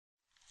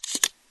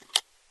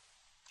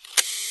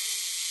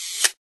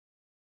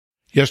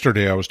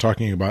Yesterday I was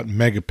talking about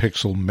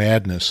megapixel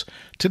madness.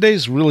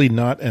 Today's really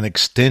not an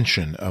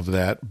extension of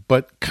that,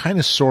 but kind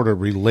of sort of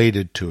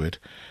related to it.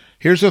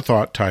 Here's a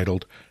thought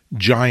titled,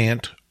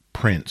 Giant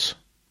Prints.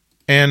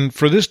 And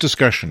for this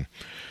discussion,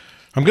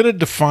 I'm going to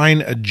define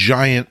a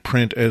giant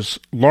print as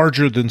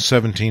larger than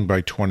 17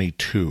 by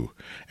 22.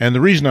 And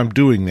the reason I'm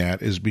doing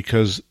that is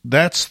because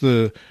that's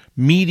the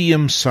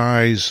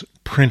medium-size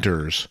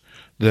printers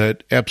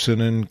that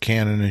Epson and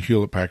Canon and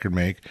Hewlett-Packard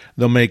make.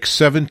 They'll make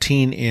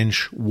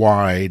 17-inch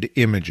wide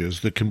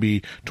images that can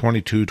be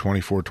 22,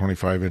 24,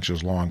 25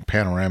 inches long,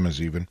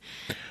 panoramas even.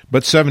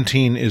 But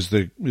 17 is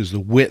the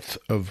width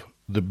of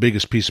the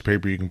biggest piece of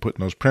paper you can put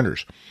in those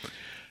printers.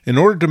 In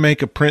order to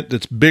make a print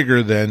that's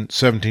bigger than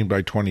 17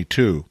 by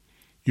 22,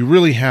 you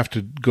really have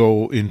to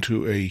go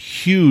into a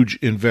huge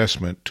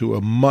investment to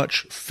a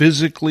much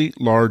physically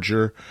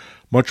larger,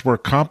 much more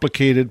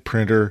complicated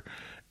printer.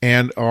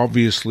 And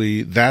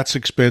obviously, that's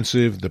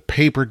expensive. The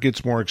paper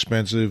gets more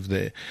expensive.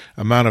 The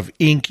amount of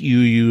ink you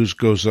use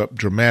goes up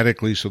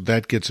dramatically, so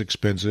that gets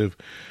expensive.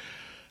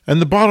 And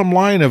the bottom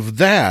line of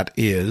that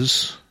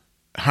is,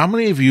 how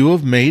many of you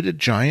have made a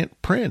giant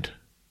print?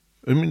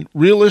 I mean,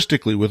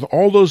 realistically, with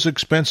all those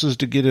expenses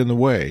to get in the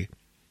way,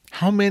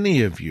 how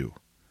many of you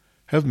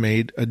have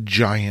made a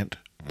giant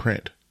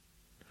print?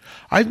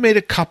 I've made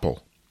a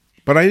couple,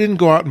 but I didn't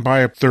go out and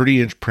buy a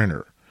 30-inch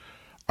printer.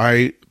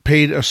 I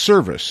paid a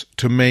service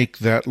to make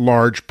that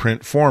large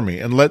print for me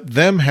and let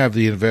them have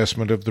the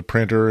investment of the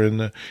printer and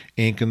the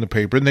ink and the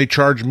paper, and they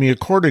charged me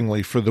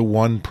accordingly for the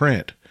one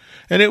print.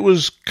 And it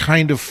was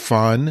kind of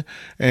fun,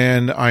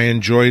 and I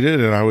enjoyed it,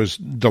 and I was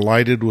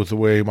delighted with the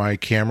way my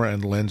camera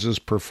and lenses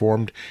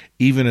performed,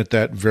 even at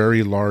that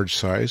very large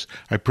size.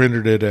 I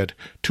printed it at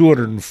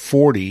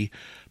 240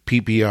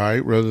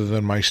 ppi rather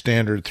than my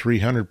standard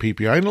 300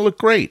 ppi, and it looked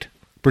great,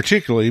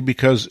 particularly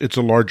because it's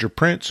a larger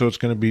print, so it's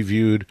going to be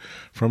viewed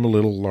from a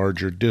little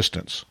larger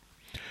distance.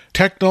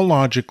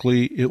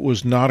 Technologically, it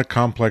was not a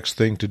complex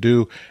thing to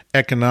do.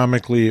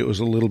 Economically, it was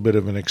a little bit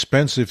of an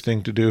expensive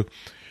thing to do.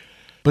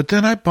 But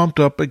then I bumped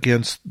up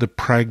against the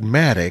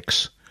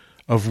pragmatics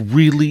of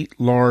really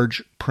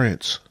large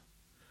prints.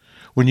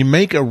 When you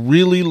make a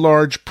really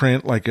large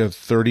print, like a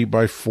 30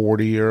 by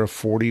 40 or a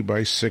 40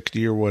 by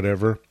 60 or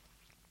whatever,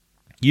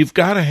 you've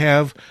got to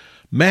have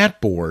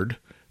mat board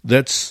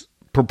that's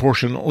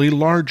proportionately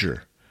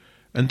larger.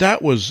 And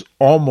that was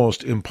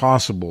almost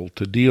impossible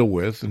to deal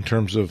with in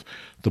terms of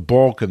the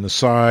bulk and the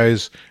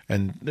size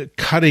and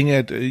cutting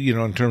it,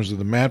 in terms of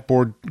the mat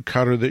board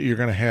cutter that you're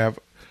going to have.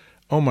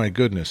 Oh my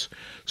goodness.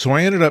 So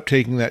I ended up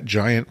taking that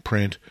giant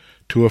print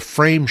to a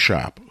frame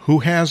shop who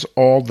has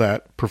all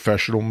that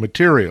professional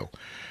material.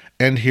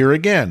 And here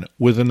again,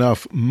 with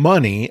enough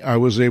money, I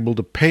was able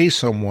to pay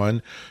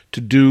someone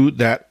to do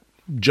that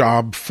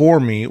job for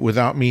me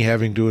without me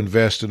having to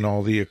invest in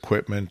all the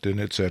equipment and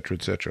et cetera,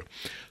 et cetera.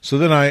 So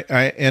then I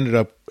ended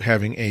up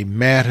having a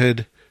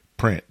matted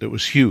print that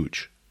was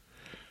huge.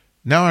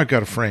 Now I've got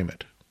to frame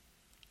it.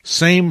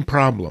 Same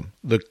problem.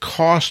 The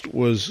cost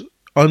was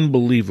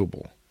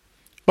unbelievable.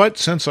 But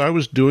since I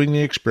was doing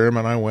the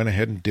experiment, I went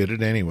ahead and did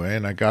it anyway,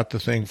 and I got the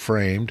thing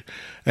framed,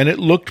 and it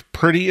looked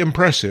pretty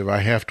impressive, I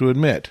have to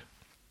admit.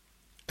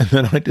 And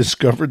then I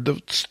discovered the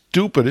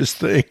stupidest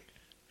thing.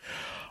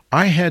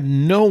 I had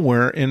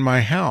nowhere in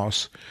my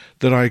house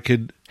that I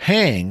could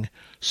hang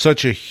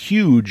such a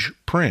huge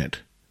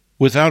print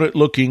without it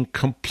looking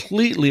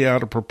completely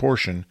out of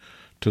proportion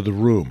to the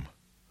room.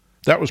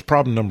 That was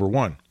problem number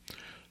one.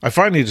 I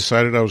finally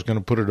decided I was going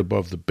to put it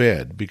above the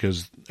bed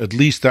because at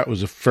least that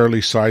was a fairly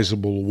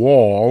sizable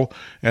wall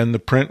and the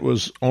print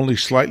was only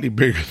slightly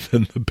bigger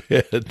than the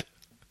bed.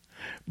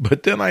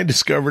 But then I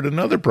discovered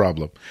another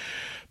problem.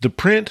 The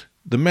print,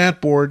 the mat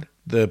board,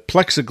 the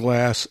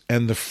plexiglass,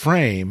 and the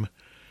frame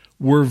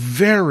were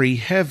very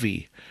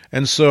heavy.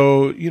 And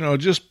so,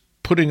 just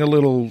putting a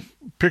little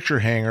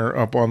picture hanger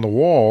up on the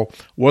wall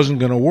wasn't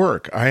going to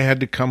work. I had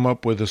to come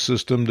up with a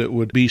system that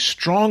would be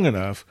strong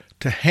enough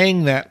to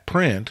hang that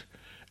print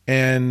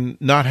and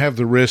not have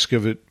the risk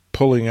of it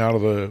pulling out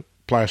of the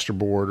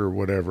plasterboard or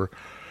whatever.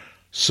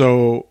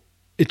 So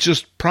it's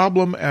just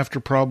problem after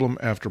problem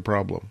after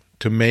problem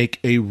to make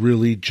a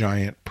really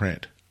giant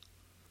print.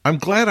 I'm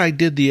glad I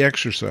did the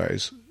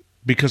exercise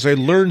because I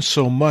learned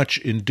so much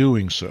in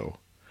doing so.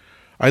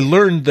 I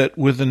learned that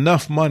with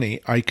enough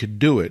money I could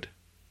do it,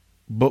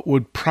 but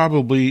would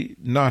probably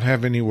not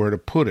have anywhere to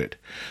put it.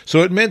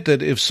 So it meant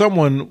that if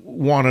someone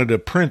wanted a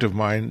print of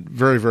mine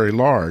very, very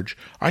large,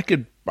 I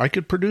could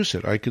produce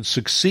it. I could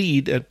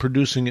succeed at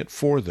producing it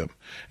for them.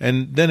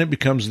 And then it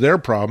becomes their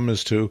problem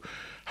as to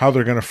how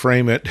they're going to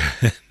frame it,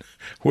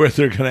 where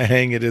they're going to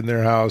hang it in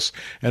their house,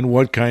 and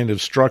what kind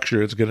of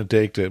structure it's going to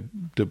take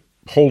to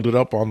hold it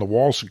up on the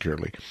wall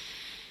securely.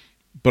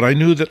 But I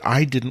knew that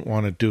I didn't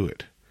want to do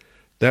it.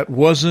 That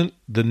wasn't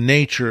the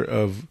nature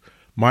of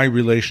my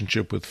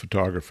relationship with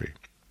photography.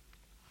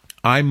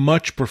 I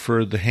much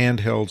prefer the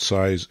handheld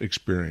size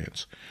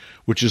experience,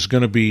 which is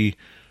going to be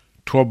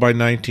 12 by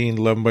 19,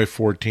 11 by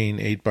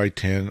 14, 8 by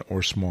 10,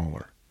 or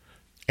smaller.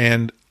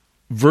 And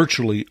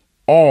virtually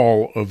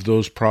all of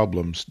those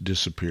problems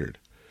disappeared.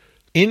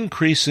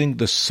 Increasing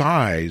the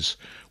size,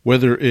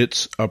 whether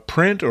it's a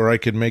print, or I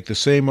could make the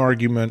same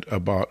argument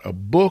about a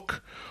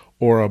book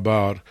or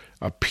about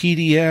a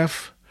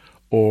PDF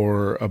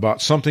or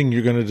about something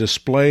you're going to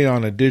display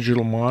on a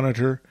digital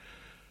monitor,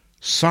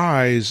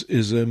 size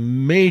is a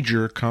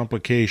major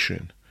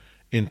complication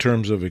in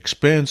terms of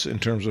expense, in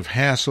terms of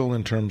hassle,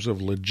 in terms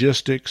of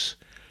logistics,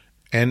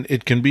 and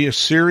it can be a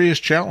serious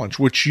challenge,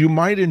 which you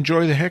might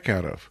enjoy the heck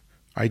out of.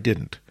 I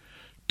didn't.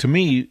 To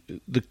me,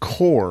 the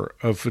core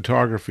of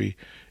photography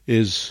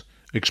is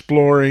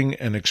exploring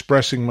and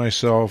expressing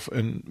myself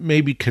and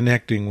maybe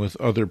connecting with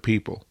other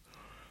people.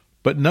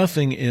 But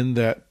nothing in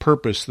that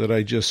purpose that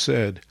I just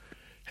said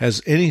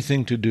has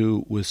anything to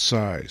do with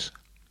size.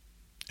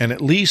 And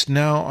at least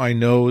now I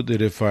know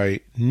that if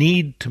I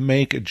need to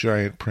make a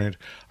giant print,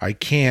 I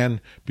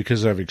can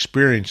because I've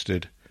experienced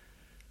it,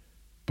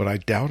 but I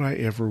doubt I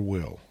ever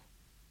will.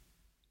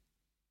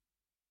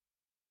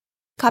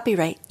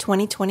 Copyright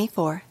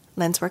 2024,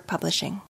 Lenswork Publishing.